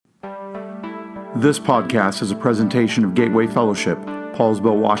This podcast is a presentation of Gateway Fellowship,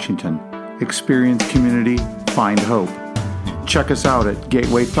 Paulsville, Washington. Experience community, find hope. Check us out at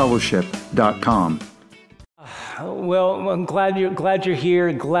gatewayfellowship.com. Well, I'm glad you're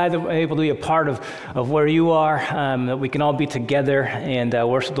here. Glad that we're able to be a part of where you are. That we can all be together and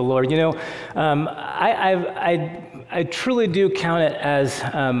worship the Lord. You know, I truly do count it as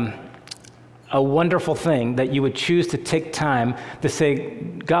a wonderful thing that you would choose to take time to say,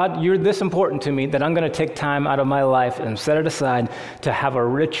 God, you're this important to me that I'm going to take time out of my life and set it aside to have a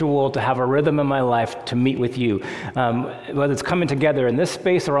ritual, to have a rhythm in my life to meet with you. Whether it's coming together in this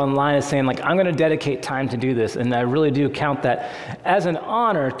space or online, is saying like, I'm going to dedicate time to do this. And I really do count that as an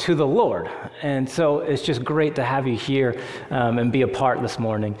honor to the Lord. And so it's just great to have you here and be a part this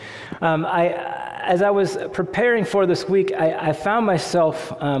morning. As I was preparing for this week, I found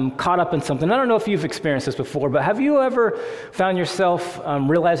myself caught up in something. I don't know if you've experienced this before, but have you ever found yourself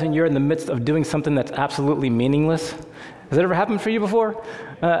realizing you're in the midst of doing something that's absolutely meaningless? Has that ever happened for you before?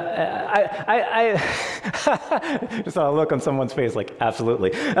 I just saw a look on someone's face like,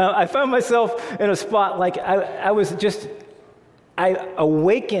 absolutely. I found myself in a spot like I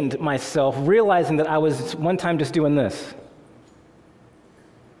awakened myself realizing that I was one time just doing this.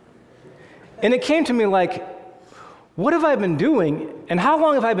 And it came to me like, what have I been doing, and how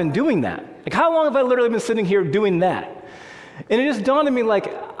long have I been doing that? Like, how long have I literally been sitting here doing that? And it just dawned on me,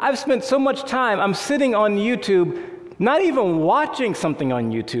 like, I've spent so much time, I'm sitting on YouTube, not even watching something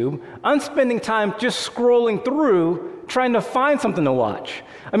on YouTube, I'm spending time just scrolling through, trying to find something to watch.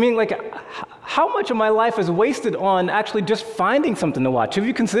 I mean, like, how much of my life is wasted on actually just finding something to watch? Have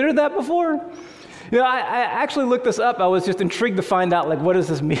you considered that before? You know, I actually looked this up. I was just intrigued to find out, like, what does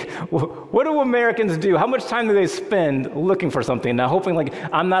this mean? What do Americans do? How much time do they spend looking for something? Now, hoping, like,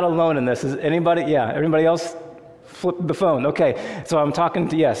 I'm not alone in this. Is anybody? Yeah, everybody else flip the phone. Okay, so I'm talking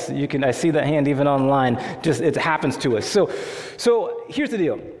to, yes, you can, I see that hand even online. Just, it happens to us. So here's the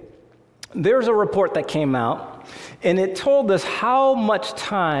deal. There's a report that came out, and it told us how much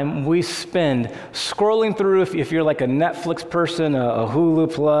time we spend scrolling through, if you're like a Netflix person, a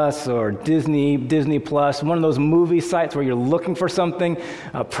Hulu Plus or Disney Plus, one of those movie sites where you're looking for something,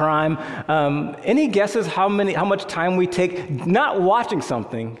 Prime. Any guesses how much time we take not watching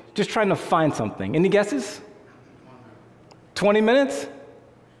something, just trying to find something? Any guesses? 20 minutes?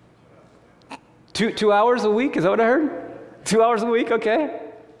 2 hours a week? Is that what I heard? 2 hours a week? Okay.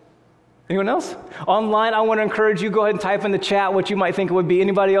 Anyone else? Online, I want to encourage you, go ahead and type in the chat what you might think it would be.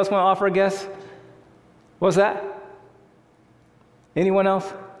 Anybody else want to offer a guess? What was that? Anyone else?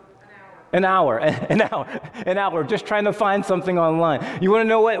 An hour, just trying to find something online. You want to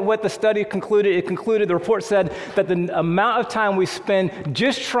know what the study concluded? It concluded, the report said that the amount of time we spend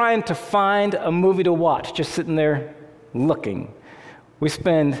just trying to find a movie to watch, just sitting there looking. We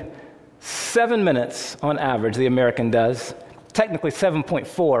spend 7 minutes on average, the American does. Technically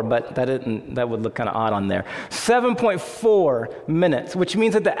 7.4, but that would look kind of odd on there. 7.4 minutes, which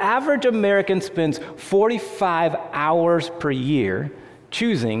means that the average American spends 45 hours per year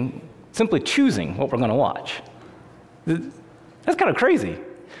simply choosing what we're going to watch. That's kind of crazy.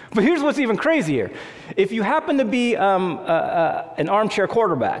 But here's what's even crazier. If you happen to be an armchair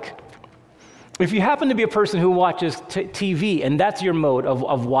quarterback, if you happen to be a person who watches TV and that's your mode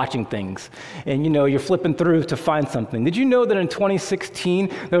of watching things, and you're flipping through to find something, did you know that in 2016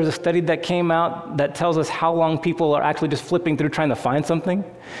 there was a study that came out that tells us how long people are actually just flipping through trying to find something?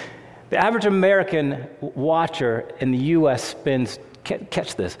 The average American watcher in the U.S. spends,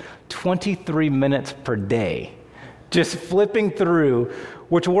 catch this, 23 minutes per day just flipping through,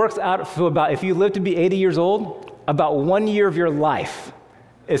 which works out to about, if you live to be 80 years old, about 1 year of your life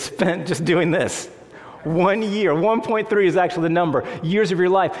is spent just doing this. 1 year, 1.3 is actually the number, years of your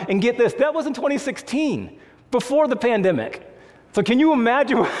life. And get this, that was in 2016, before the pandemic. So can you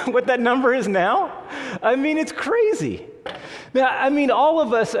imagine what that number is now? I mean, it's crazy. Now, I mean, all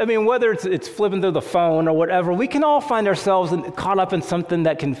of us, whether it's flipping through the phone or whatever, we can all find ourselves caught up in something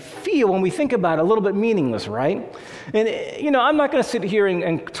that can feel, when we think about it, a little bit meaningless, right? And, I'm not going to sit here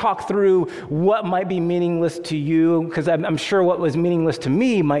and talk through what might be meaningless to you, because I'm sure what was meaningless to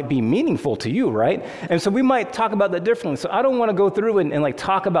me might be meaningful to you, right? And so we might talk about that differently. So I don't want to go through and like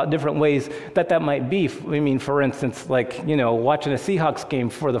talk about different ways that might be. For instance, like, watching a Seahawks game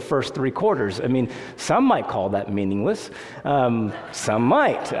for the first 3 quarters. Some might call that meaningless. Some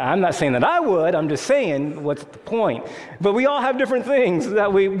might. I'm not saying that I would. I'm just saying what's the point. But we all have different things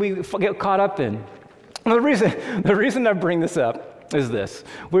that we get caught up in. And the reason I bring this up is this.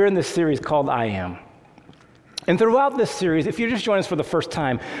 We're in this series called I Am. And throughout this series, if you're just joining us for the first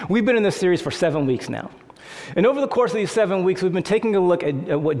time, we've been in this series for 7 weeks now. And over the course of these 7 weeks, we've been taking a look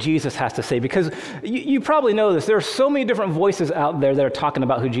at what Jesus has to say, because you probably know this. There are so many different voices out there that are talking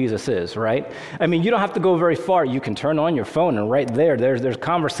about who Jesus is, right? I mean, you don't have to go very far. You can turn on your phone, and right there's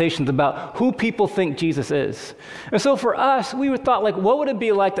conversations about who people think Jesus is. And so for us, we thought, like, what would it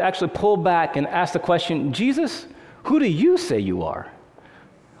be like to actually pull back and ask the question, Jesus, who do you say you are?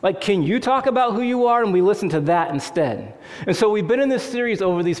 Like, can you talk about who you are? And we listen to that instead. And so we've been in this series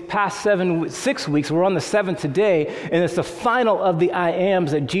over these past 6 weeks. We're on the 7th today, and it's the final of the I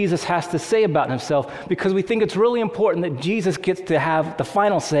ams that Jesus has to say about himself, because we think it's really important that Jesus gets to have the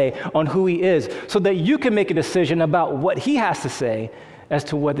final say on who he is, so that you can make a decision about what he has to say as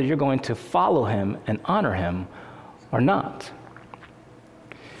to whether you're going to follow him and honor him or not.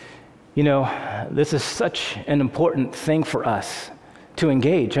 You know, this is such an important thing for us to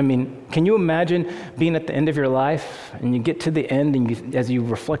engage. I mean, can you imagine being at the end of your life and you get to the end and as you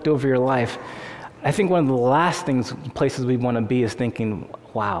reflect over your life, I think one of the last places we want to be is thinking,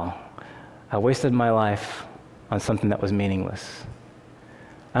 wow, I wasted my life on something that was meaningless.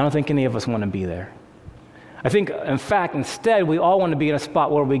 I don't think any of us want to be there. I think, in fact, instead, we all want to be in a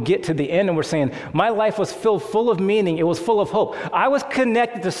spot where we get to the end and we're saying, my life was filled full of meaning. It was full of hope. I was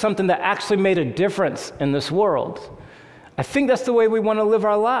connected to something that actually made a difference in this world. I think that's the way we want to live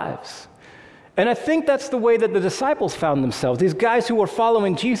our lives. And I think that's the way that the disciples found themselves. These guys who were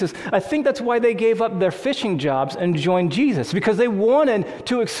following Jesus, I think that's why they gave up their fishing jobs and joined Jesus, because they wanted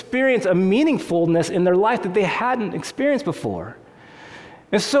to experience a meaningfulness in their life that they hadn't experienced before.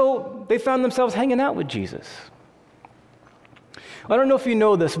 And so they found themselves hanging out with Jesus. I don't know if you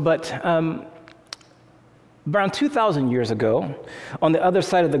know this, but around 2,000 years ago, on the other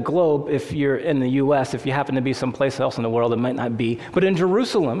side of the globe, if you're in the U.S., if you happen to be someplace else in the world, it might not be, but in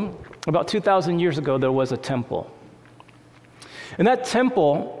Jerusalem, about 2,000 years ago, there was a temple. And that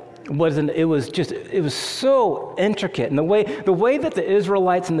temple it was so intricate. And the way that the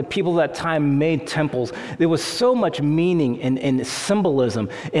Israelites and the people of that time made temples, there was so much meaning and symbolism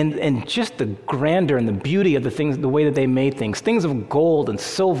and just the grandeur and the beauty of the things, the way that they made things of gold and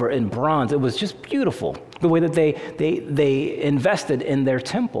silver and bronze. It was just beautiful, the way that they invested in their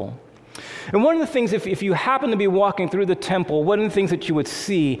temple. And one of the things, if you happen to be walking through the temple, one of the things that you would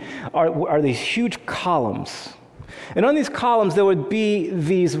see are these huge columns. And on these columns, there would be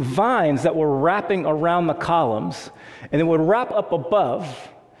these vines that were wrapping around the columns, and it would wrap up above,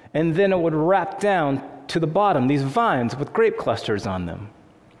 and then it would wrap down to the bottom, these vines with grape clusters on them.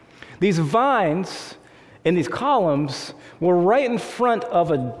 These vines in these columns were right in front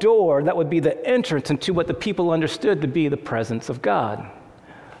of a door that would be the entrance into what the people understood to be the presence of God.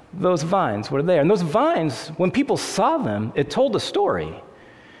 Those vines were there. And those vines, when people saw them, it told a story.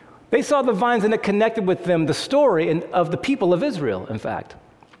 They saw the vines and it connected with them the story of the people of Israel, in fact.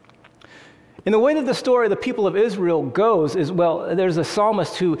 And the way that the story of the people of Israel goes is, well, there's a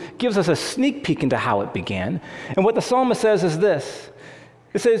psalmist who gives us a sneak peek into how it began. And what the psalmist says is this.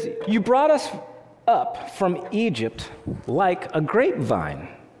 It says, "You brought us up from Egypt like a grapevine.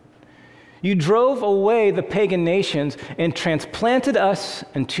 You drove away the pagan nations and transplanted us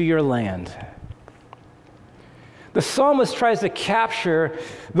into your land." The psalmist tries to capture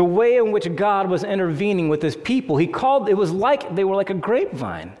the way in which God was intervening with his people. It was like they were like a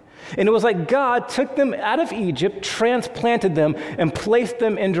grapevine. And it was like God took them out of Egypt, transplanted them, and placed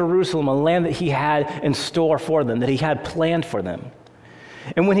them in Jerusalem, a land that he had in store for them, that he had planned for them.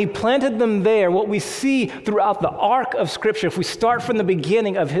 And when he planted them there, what we see throughout the arc of Scripture, if we start from the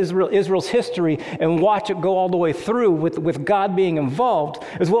beginning of Israel's history and watch it go all the way through with God being involved,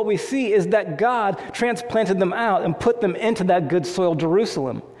 is what we see is that God transplanted them out and put them into that good soil,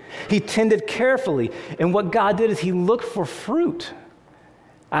 Jerusalem. He tended carefully, and what God did is he looked for fruit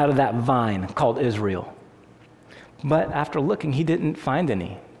out of that vine called Israel. But after looking, he didn't find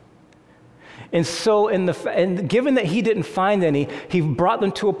any. And so, given that he didn't find any, he brought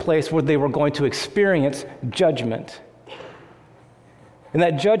them to a place where they were going to experience judgment. And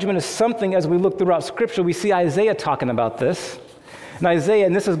that judgment is something, as we look throughout Scripture, we see Isaiah talking about this. And Isaiah,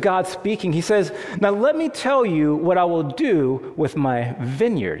 and this is God speaking, he says, "Now let me tell you what I will do with my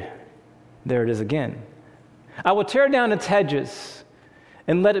vineyard." There it is again. "I will tear down its hedges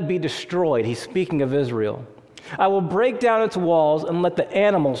and let it be destroyed." He's speaking of Israel. "I will break down its walls and let the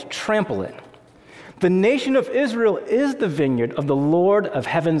animals trample it. The nation of Israel is the vineyard of the Lord of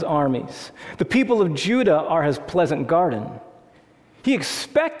heaven's armies. The people of Judah are his pleasant garden." He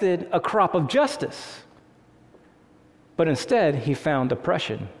expected a crop of justice, but instead he found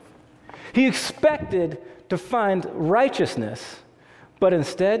oppression. He expected to find righteousness, but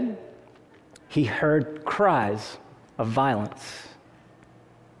instead he heard cries of violence.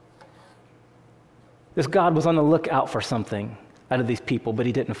 This God was on the lookout for something out of these people, but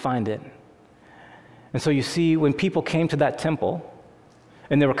he didn't find it. And so you see, when people came to that temple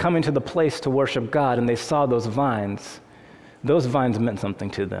and they were coming to the place to worship God and they saw those vines meant something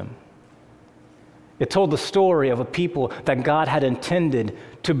to them. It told the story of a people that God had intended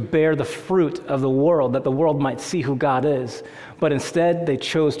to bear the fruit of the world, that the world might see who God is, but instead they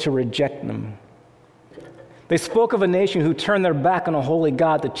chose to reject them. They spoke of a nation who turned their back on a holy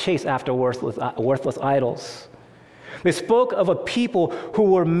God to chase after worthless idols. They spoke of a people who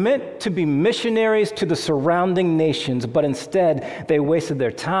were meant to be missionaries to the surrounding nations, but instead they wasted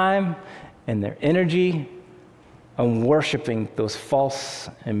their time and their energy on worshiping those false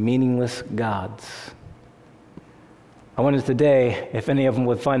and meaningless gods. I wonder today if any of them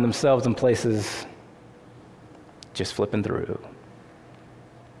would find themselves in places just flipping through.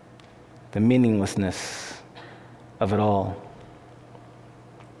 The meaninglessness of it all.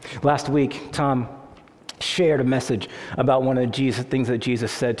 Last week, Tom shared a message about one of the things that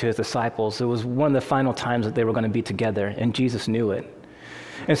Jesus said to his disciples. It was one of the final times that they were going to be together, and Jesus knew it.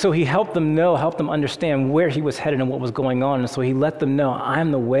 And so he helped them understand where he was headed and what was going on. And so he let them know,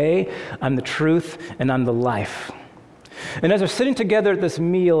 I'm the way, I'm the truth, and I'm the life. And as they're sitting together at this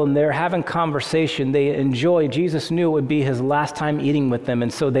meal and they're having conversation, they enjoy. Jesus knew it would be his last time eating with them,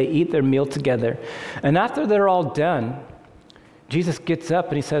 and so they eat their meal together. And after they're all done, Jesus gets up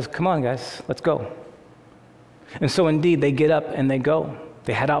and he says, come on, guys, let's go. And so indeed, they get up and they go.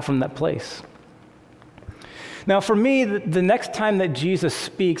 They head out from that place. Now, for me, the next time that Jesus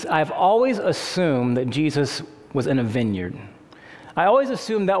speaks, I've always assumed that Jesus was in a vineyard. I always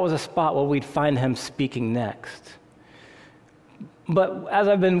assumed that was a spot where we'd find him speaking next. But as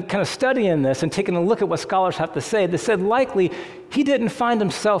I've been kind of studying this and taking a look at what scholars have to say, they said likely he didn't find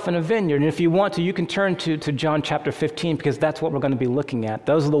himself in a vineyard. And if you want to, you can turn to John chapter 15, because that's what we're going to be looking at.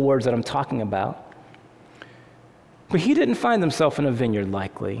 Those are the words that I'm talking about. But he didn't find himself in a vineyard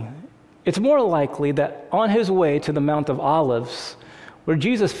likely. It's more likely that on his way to the Mount of Olives, where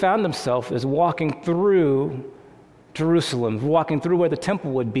Jesus found himself, is walking through Jerusalem, walking through where the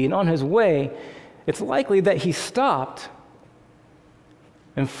temple would be. And on his way, it's likely that he stopped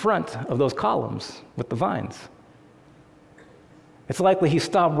in front of those columns with the vines. It's likely he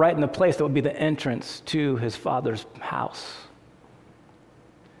stopped right in the place that would be the entrance to his Father's house.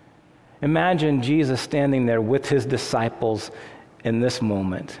 Imagine Jesus standing there with his disciples in this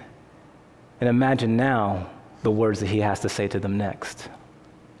moment. And imagine now the words that he has to say to them next.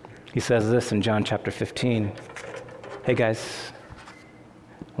 He says this in John chapter 15. Hey guys,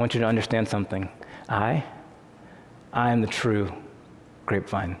 I want you to understand something. I am the true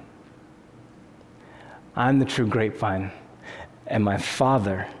grapevine. I'm the true grapevine. And my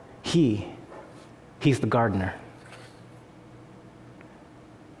Father, he's the gardener.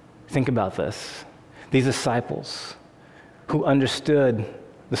 Think about this. These disciples who understood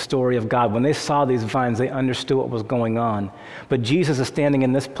the story of God, when they saw these vines, they understood what was going on. But Jesus is standing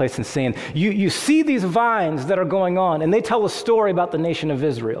in this place and saying, you see these vines that are going on, and they tell a story about the nation of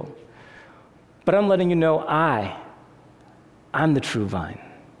Israel. But I'm letting you know, I'm the true vine.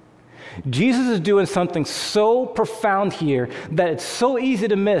 Jesus is doing something so profound here that it's so easy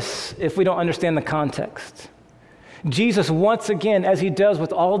to miss if we don't understand the context. Jesus, once again, as he does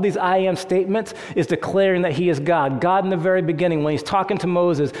with all of these I am statements, is declaring that he is God. God in the very beginning, when he's talking to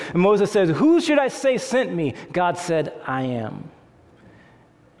Moses, and Moses says, who should I say sent me? God said, I am.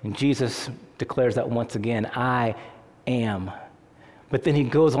 And Jesus declares that once again, I am. But then he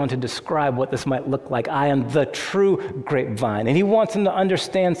goes on to describe what this might look like. I am the true grapevine. And he wants them to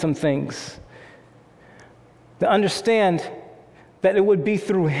understand some things. To understand that it would be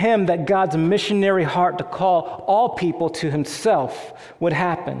through him that God's missionary heart to call all people to himself would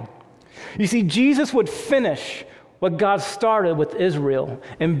happen. You see, Jesus would finish what God started with Israel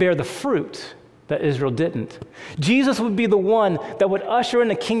and bear the fruit that Israel didn't. Jesus would be the one that would usher in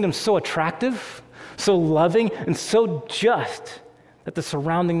a kingdom so attractive, so loving, and so just that the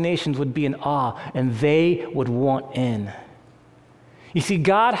surrounding nations would be in awe and they would want in. You see,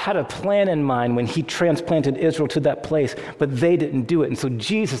 God had a plan in mind when he transplanted Israel to that place, but they didn't do it. And so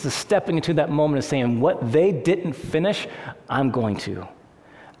Jesus is stepping into that moment and saying, what they didn't finish, I'm going to.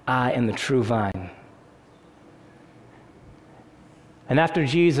 I am the true vine. And after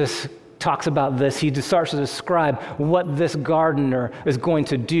Jesus talks about this, he starts to describe what this gardener is going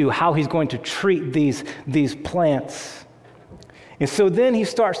to do, how he's going to treat these plants. And so then he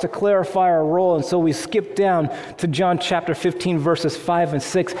starts to clarify our role, and so we skip down to John chapter 15, verses 5 and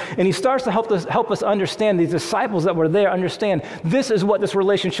 6, and he starts to help us understand, these disciples that were there understand, this is what this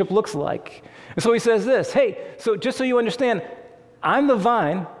relationship looks like. And so he says this, hey, so just so you understand, I'm the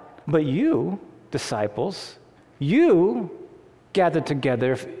vine, but you disciples. You gathered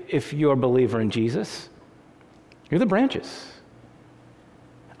together if you're a believer in Jesus. You're the branches.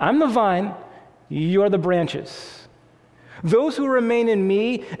 I'm the vine, you're the branches. Those who remain in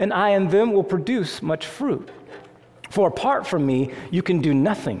me and I in them will produce much fruit. For apart from me, you can do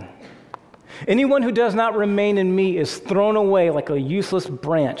nothing. Anyone who does not remain in me is thrown away like a useless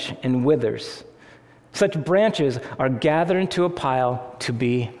branch and withers. Such branches are gathered into a pile to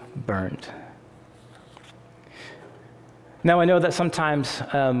be burned. Now, I know that sometimes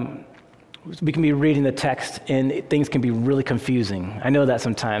we can be reading the text and things can be really confusing. I know that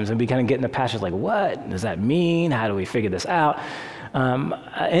sometimes, and we kind of get in the passage like, what does that mean? How do we figure this out?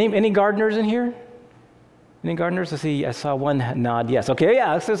 Any gardeners in here? Any gardeners? I saw one nod. Yes. Okay.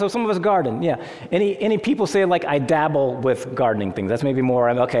 Yeah. So some of us garden. Yeah. Any people say like I dabble with gardening things? That's maybe more.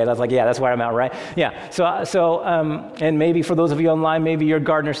 Okay. That's like that's where I'm at, right? Yeah. So and maybe for those of you online, maybe you're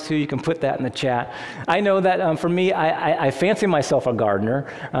gardeners too. You can put that in the chat. I know that for me, I fancy myself a gardener.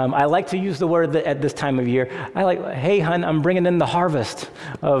 I like to use the word that at this time of year. I like, hey, hun, I'm bringing in the harvest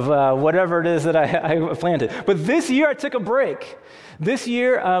of whatever it is that I planted. But this year I took a break. This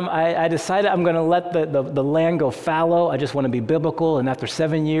year, I decided I'm going to let the land go fallow. I just want to be biblical. And after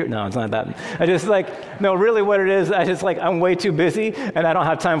 7 years, no, it's not that. Really what it is, I'm way too busy and I don't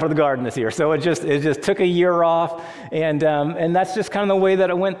have time for the garden this year. So it just took a year off. And that's just kind of the way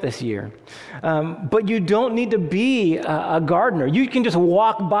that it went this year. But you don't need to be a gardener. You can just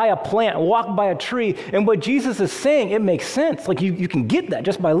walk by a plant, walk by a tree. And what Jesus is saying, it makes sense. Like you can get that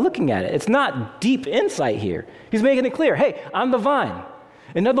just by looking at it. It's not deep insight here. He's making it clear. Hey, I'm the vine.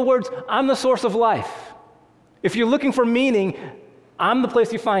 In other words, I'm the source of life. If you're looking for meaning, I'm the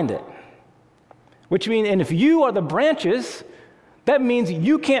place you find it. Which means, and if you are the branches, that means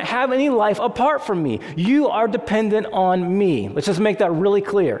you can't have any life apart from me. You are dependent on me. Let's just make that really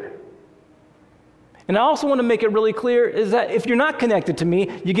clear. And I also want to make it really clear is that if you're not connected to me,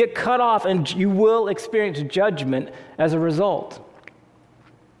 you get cut off and you will experience judgment as a result.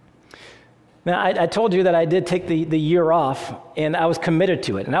 Now, I told you that I did take the year off, and I was committed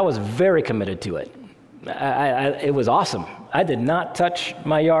to it, and I was very committed to it. It was awesome. I did not touch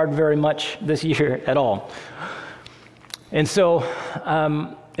my yard very much this year at all. And so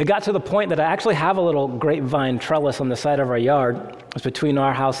it got to the point that I actually have a little grapevine trellis on the side of our yard. It's between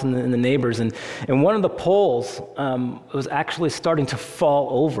our house and the neighbors. And one of the poles was actually starting to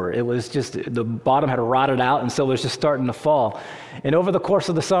fall over. It was just, the bottom had rotted out, and so it was just starting to fall. And over the course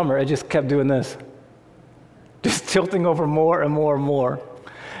of the summer, it just kept doing this, just tilting over more and more and more.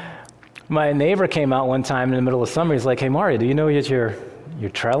 My neighbor came out one time in the middle of summer. He's like, hey, Mario, do you know that your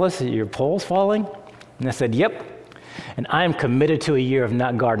trellis, your pole's falling? And I said, yep. And I am committed to a year of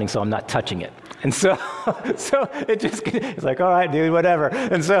not gardening, so I'm not touching it. And so it's like, all right, dude, whatever.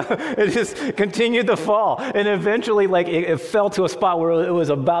 And so it just continued to fall. And eventually, it fell to a spot where it was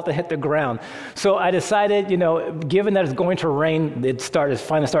about to hit the ground. So I decided, given that it's going to rain, it's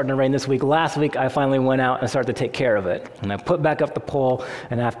finally starting to rain this week. Last week, I finally went out and started to take care of it. And I put back up the pole,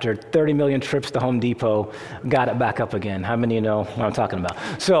 and after 30 million trips to Home Depot, got it back up again. How many of you know what I'm talking about?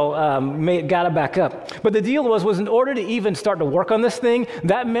 So got it back up. But the deal was in order to even start to work on this thing,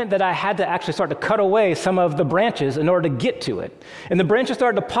 that meant that I had to actually start to cut away some of the branches in order to get to it. And the branches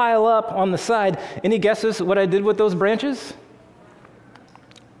started to pile up on the side. Any guesses what I did with those branches?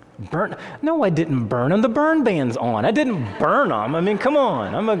 No, I didn't burn them. The burn ban's on. I didn't burn them. I mean, come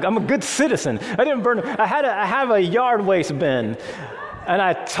on. I'm a good citizen. I didn't burn them. I have a yard waste bin. And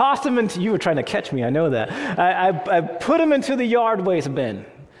I tossed them into, you were trying to catch me, I know that. I put them into the yard waste bin.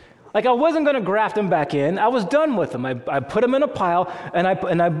 Like I wasn't going to graft them back in. I was done with them. I put them in a pile, and I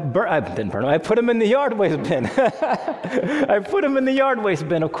didn't burn them. I put them in the yard waste bin. I put them in the yard waste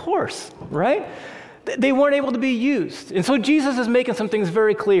bin, of course, right? They weren't able to be used. And so Jesus is making some things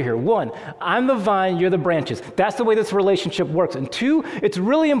very clear here. One, I'm the vine, you're the branches. That's the way this relationship works. And two, it's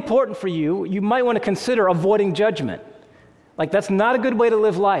really important for you. You might want to consider avoiding judgment. Like that's not a good way to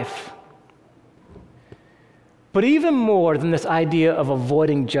live life. But even more than this idea of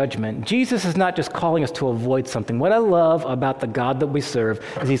avoiding judgment, Jesus is not just calling us to avoid something. What I love about the God that we serve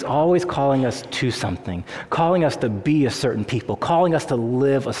is he's always calling us to something, calling us to be a certain people, calling us to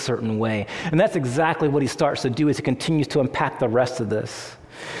live a certain way. And that's exactly what he starts to do as he continues to unpack the rest of this.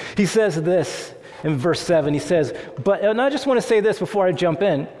 He says this in verse 7. He says, and I just want to say this before I jump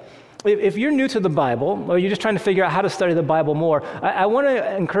in. If you're new to the Bible, or you're just trying to figure out how to study the Bible more, I want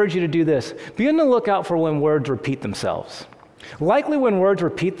to encourage you to do this. Be on the lookout for when words repeat themselves. Likely when words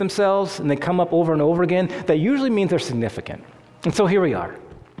repeat themselves and they come up over and over again, that usually means they're significant. And so here we are.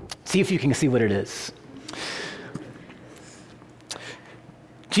 See if you can see what it is.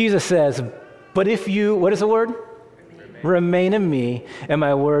 Jesus says, But if you, what is the word? Remain in me, and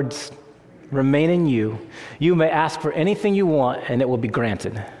my words remain in you, you may ask for anything you want, and it will be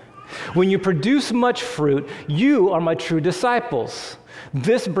granted. When you produce much fruit, you are my true disciples.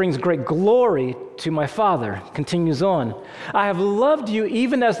 This brings great glory to my Father. Continues on. I have loved you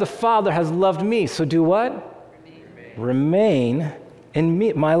even as the Father has loved me. So do what? Remain in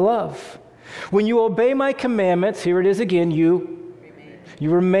me, my love. When you obey my commandments, here it is again, you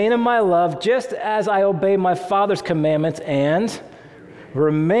remain in my love, just as I obey my Father's commandments and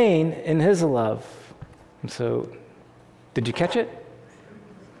remain in his love. And so, did you catch it?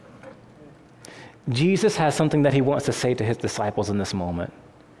 Jesus has something that he wants to say to his disciples in this moment.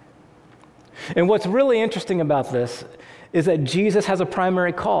 And what's really interesting about this is that Jesus has a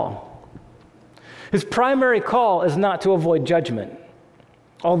primary call. His primary call is not to avoid judgment,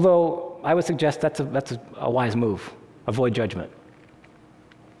 although I would suggest that's a wise move, avoid judgment.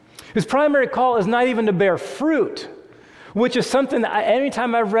 His primary call is not even to bear fruit, which is something that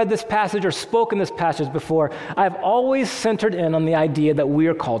anytime I've read this passage or spoken this passage before, I've always centered in on the idea that we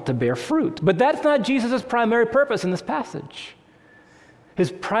are called to bear fruit. But that's not Jesus' primary purpose in this passage.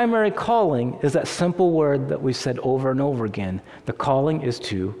 His primary calling is that simple word that we've said over and over again. The calling is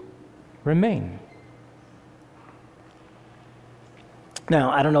to remain.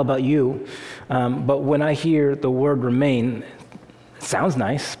 Now, I don't know about you, but when I hear the word remain, it sounds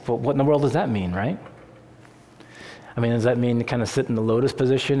nice, but what in the world does that mean, right? I mean, does that mean to kind of sit in the lotus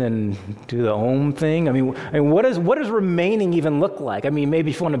position and do the Om thing? I mean, what does remaining even look like? I mean,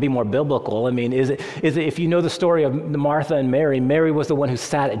 maybe if you want to be more biblical, I mean, is it if you know the story of Martha and Mary, Mary was the one who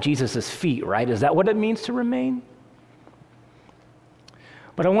sat at Jesus' feet, right? Is that what it means to remain?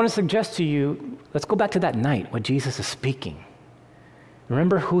 But I want to suggest to you, let's go back to that night when Jesus is speaking.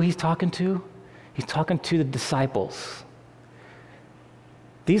 Remember who he's talking to? He's talking to the disciples.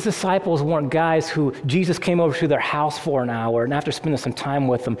 These disciples weren't guys who Jesus came over to their house for an hour, and after spending some time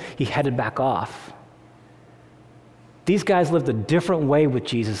with them, he headed back off. These guys lived a different way with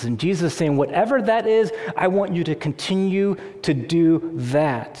Jesus, and Jesus is saying, whatever that is, I want you to continue to do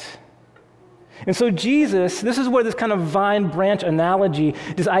that. And so Jesus, this is where this kind of vine branch analogy,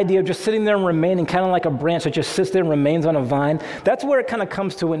 this idea of just sitting there and remaining, kind of like a branch that just sits there and remains on a vine, that's where it kind of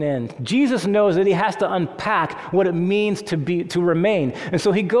comes to an end. Jesus knows that he has to unpack what it means to remain. And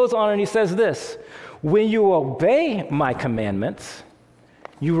so he goes on and he says this, when you obey my commandments,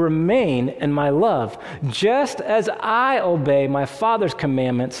 you remain in my love, just as I obey my Father's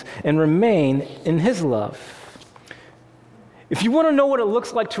commandments and remain in his love. If you want to know what it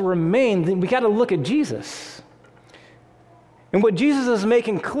looks like to remain, then we got to look at Jesus. And what Jesus is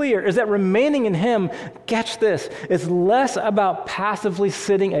making clear is that remaining in him, catch this, is less about passively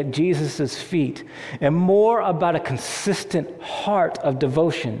sitting at Jesus' feet and more about a consistent heart of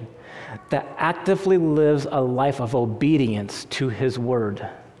devotion that actively lives a life of obedience to his word.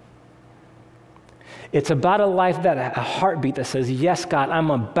 It's about a life a heartbeat that says, yes, God, I'm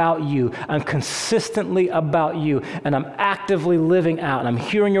about you. I'm consistently about you, and I'm actively living out, and I'm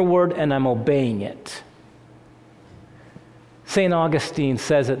hearing your word, and I'm obeying it. St. Augustine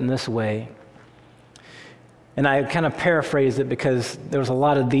says it in this way, and I kind of paraphrase it because there was a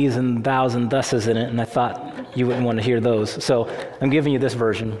lot of these and thous and thuses in it, and I thought you wouldn't want to hear those. So I'm giving you this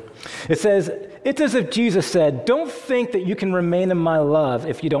version. It says, it's as if Jesus said, don't think that you can remain in my love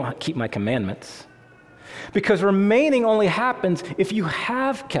if you don't keep my commandments. Because remaining only happens if you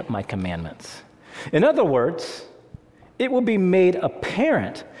have kept my commandments. In other words, it will be made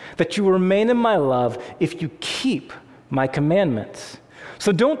apparent that you remain in my love if you keep my commandments.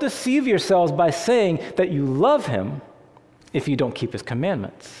 So don't deceive yourselves by saying that you love him if you don't keep his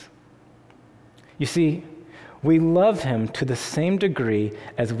commandments. You see, we love him to the same degree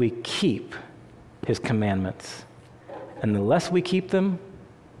as we keep his commandments. And the less we keep them,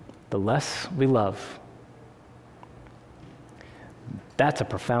 the less we love. That's a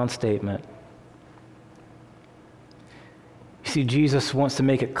profound statement. You see, Jesus wants to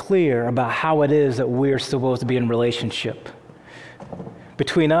make it clear about how it is that we're supposed to be in relationship.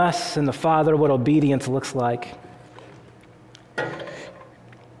 Between us and the Father, what obedience looks like.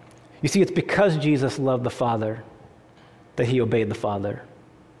 You see, it's because Jesus loved the Father that he obeyed the Father.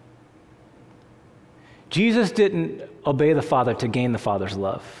 Jesus didn't obey the Father to gain the Father's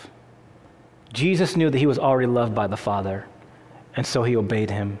love. Jesus knew that he was already loved by the Father. And so he obeyed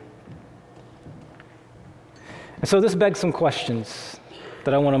him. And so this begs some questions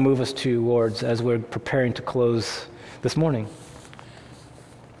that I want to move us towards as we're preparing to close this morning.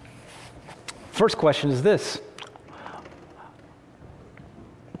 First question is this.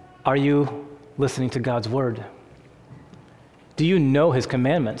 Are you listening to God's word? Do you know his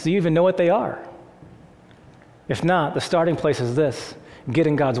commandments? Do you even know what they are? If not, the starting place is this: get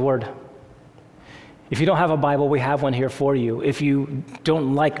in God's word. If you don't have a Bible, we have one here for you. If you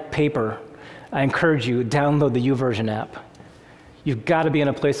don't like paper, I encourage you, download the YouVersion app. You've got to be in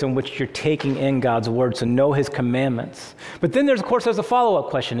a place in which you're taking in God's word to know his commandments. But then there's a follow-up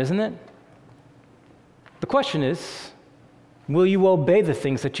question, isn't it? The question is, will you obey the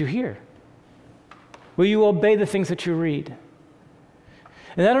things that you hear? Will you obey the things that you read?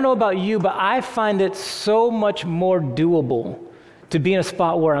 And I don't know about you, but I find it so much more doable to be in a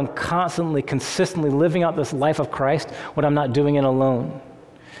spot where I'm constantly, consistently living out this life of Christ when I'm not doing it alone.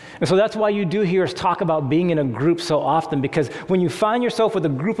 And so that's why you do hear us talk about being in a group so often, because when you find yourself with a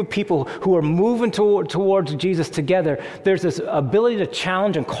group of people who are moving towards Jesus together, there's this ability to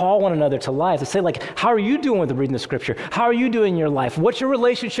challenge and call one another to life, to say, like, how are you doing with reading the scripture? How are you doing in your life? What's your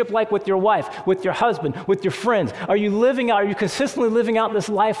relationship like with your wife, with your husband, with your friends? Are you consistently living out this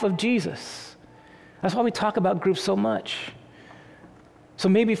life of Jesus? That's why we talk about groups so much. So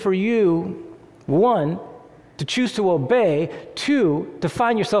maybe for you, 1, to choose to obey, 2, to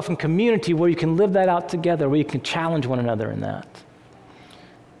find yourself in community where you can live that out together, where you can challenge one another in that.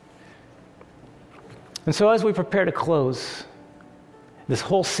 And so as we prepare to close this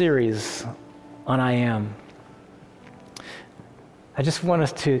whole series on I Am, I just want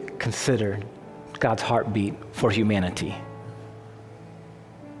us to consider God's heartbeat for humanity.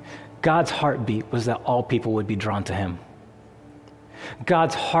 God's heartbeat was that all people would be drawn to him.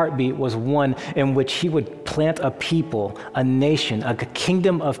 God's heartbeat was one in which he would plant a people, a nation, a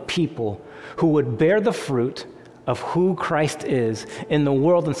kingdom of people who would bear the fruit of who Christ is in the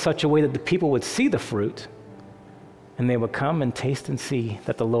world in such a way that the people would see the fruit and they would come and taste and see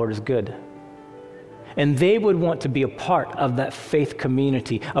that the Lord is good. And they would want to be a part of that faith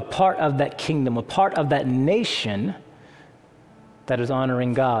community, a part of that kingdom, a part of that nation that is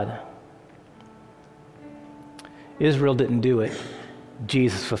honoring God. Israel didn't do it.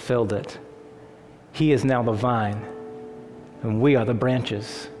 Jesus fulfilled it. He is now the vine, and we are the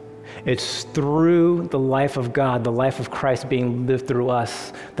branches. It's through the life of God, the life of Christ being lived through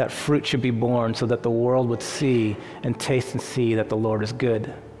us, that fruit should be born so that the world would see and taste and see that the Lord is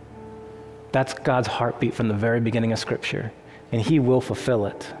good. That's God's heartbeat from the very beginning of Scripture, and he will fulfill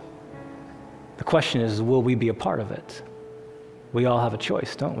it. The question is, will we be a part of it? We all have a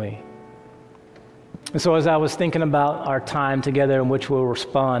choice, don't we? And so as I was thinking about our time together in which we'll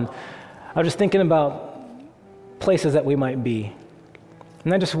respond, I was just thinking about places that we might be.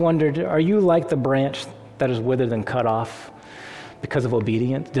 And I just wondered, are you like the branch that is withered and cut off because of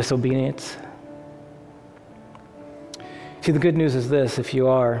disobedience? See, the good news is this: if you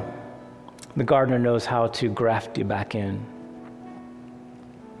are, the gardener knows how to graft you back in.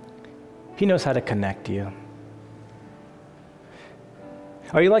 He knows how to connect you.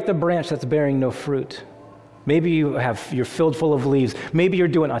 Are you like the branch that's bearing no fruit? Maybe you're filled full of leaves. Maybe you're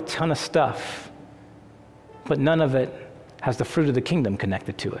doing a ton of stuff, but none of it has the fruit of the kingdom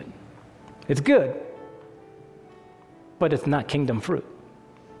connected to it. It's good, but it's not kingdom fruit.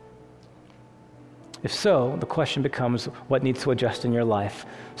 If so, the question becomes, what needs to adjust in your life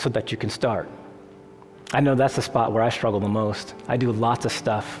so that you can start? I know that's the spot where I struggle the most. I do lots of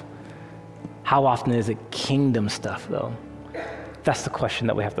stuff. How often is it kingdom stuff, though? That's the question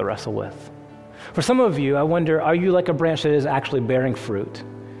that we have to wrestle with. For some of you, I wonder, are you like a branch that is actually bearing fruit?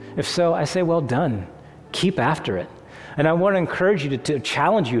 If so, I say, well done. Keep after it. And I want to encourage you to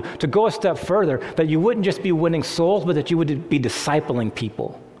challenge you to go a step further, that you wouldn't just be winning souls, but that you would be discipling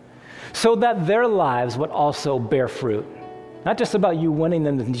people so that their lives would also bear fruit. Not just about you winning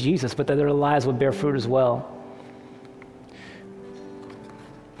them to Jesus, but that their lives would bear fruit as well.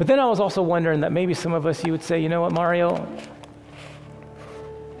 But then I was also wondering that maybe some of us, you would say, you know what, Mario?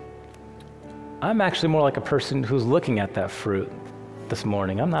 I'm actually more like a person who's looking at that fruit this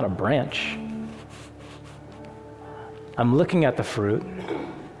morning. I'm not a branch. I'm looking at the fruit,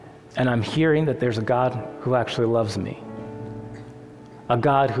 and I'm hearing that there's a God who actually loves me, a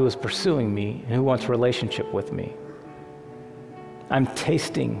God who is pursuing me and who wants a relationship with me. I'm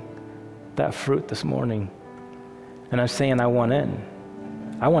tasting that fruit this morning, and I'm saying I want in.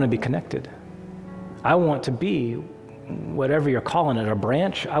 I want to be connected. I want to be whatever you're calling it, a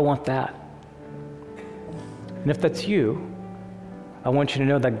branch. I want that. And if that's you, I want you to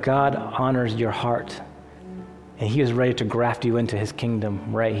know that God honors your heart, and he is ready to graft you into his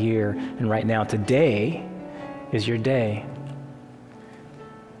kingdom right here and right now. Today is your day.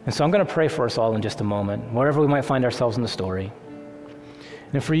 And so I'm going to pray for us all in just a moment, wherever we might find ourselves in the story.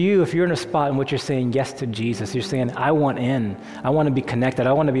 And for you, if you're in a spot in which you're saying yes to Jesus, you're saying, I want in, I want to be connected,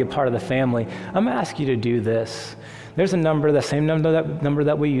 I want to be a part of the family, I'm going to ask you to do this, there's a number, the same number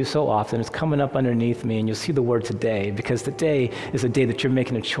that we use so often. It's coming up underneath me, and you'll see the word today, because today is a day that you're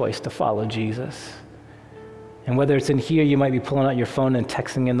making a choice to follow Jesus. And whether it's in here, you might be pulling out your phone and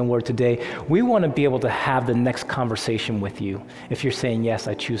texting in the word today. We want to be able to have the next conversation with you. If you're saying, yes,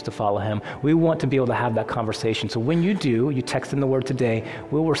 I choose to follow him, we want to be able to have that conversation. So when you do, you text in the word today,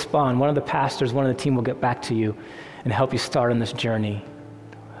 we'll respond. One of the pastors, one of the team will get back to you and help you start on this journey.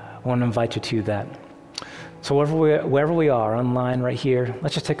 I want to invite you to that. So wherever we are, online, right here,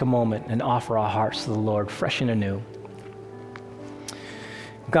 let's just take a moment and offer our hearts to the Lord, fresh and anew.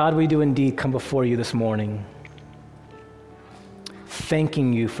 God, we do indeed come before you this morning,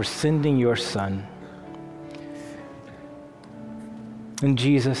 thanking you for sending your Son. And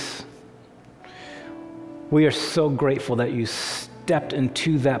Jesus, we are so grateful that you stepped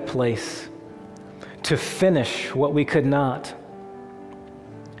into that place to finish what we could not,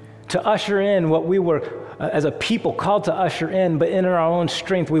 to usher in what we were, as a people, called to usher in, but in our own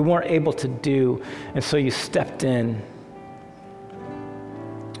strength we weren't able to do, and so you stepped in.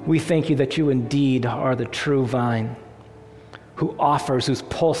 We thank you that you indeed are the true vine, who offers, who's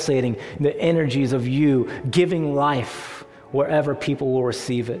pulsating the energies of you, giving life wherever people will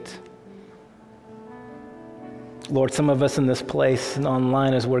receive it. Lord, some of us in this place and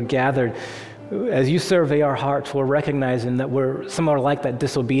online as we're gathered, as you survey our hearts, we're recognizing that some are like that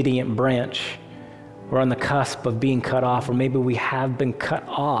disobedient branch. We're on the cusp of being cut off, or maybe we have been cut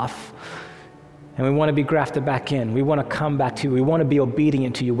off, and we want to be grafted back in. We want to come back to you. We want to be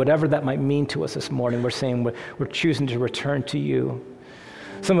obedient to you, whatever that might mean to us this morning. We're saying we're choosing to return to you.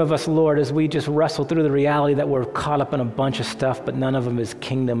 Some of us, Lord, as we just wrestle through the reality that we're caught up in a bunch of stuff, but none of them is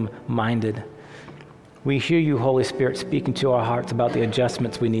kingdom-minded. We hear you, Holy Spirit, speaking to our hearts about the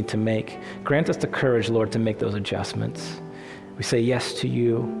adjustments we need to make. Grant us the courage, Lord, to make those adjustments. We say yes to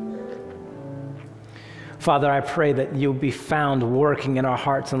you. Father, I pray that you'll be found working in our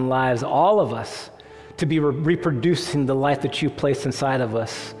hearts and lives, all of us, to be reproducing the life that you've placed inside of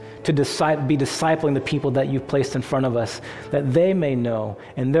us, to be discipling the people that you've placed in front of us, that they may know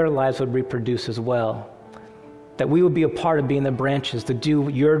and their lives would reproduce as well. That we would be a part of being the branches to do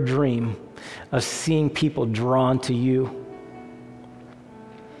your dream of seeing people drawn to you.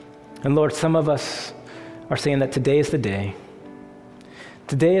 And Lord, some of us are saying that today is the day.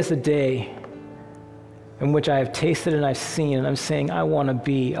 Today is the day in which I have tasted and I've seen, and I'm saying, I want to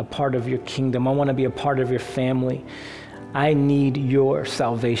be a part of your kingdom. I want to be a part of your family. I need your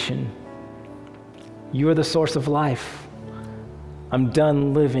salvation. You are the source of life. I'm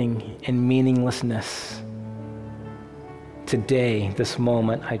done living in meaninglessness. Today, this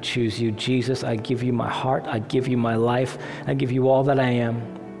moment, I choose you. Jesus, I give you my heart. I give you my life. I give you all that I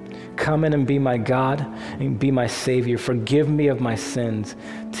am. Come in and be my God and be my Savior. Forgive me of my sins.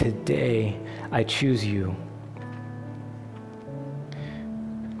 Today, I choose you.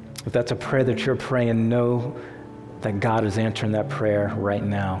 If that's a prayer that you're praying, know that God is answering that prayer right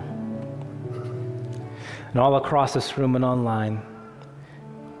now. And all across this room and online,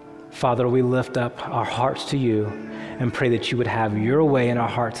 Father, we lift up our hearts to you and pray that you would have your way in our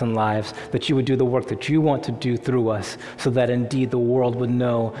hearts and lives, that you would do the work that you want to do through us, so that indeed the world would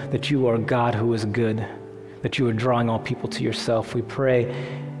know that you are a God who is good, that you are drawing all people to yourself. We pray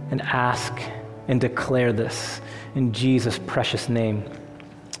and ask and declare this in Jesus' precious name.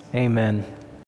 Amen.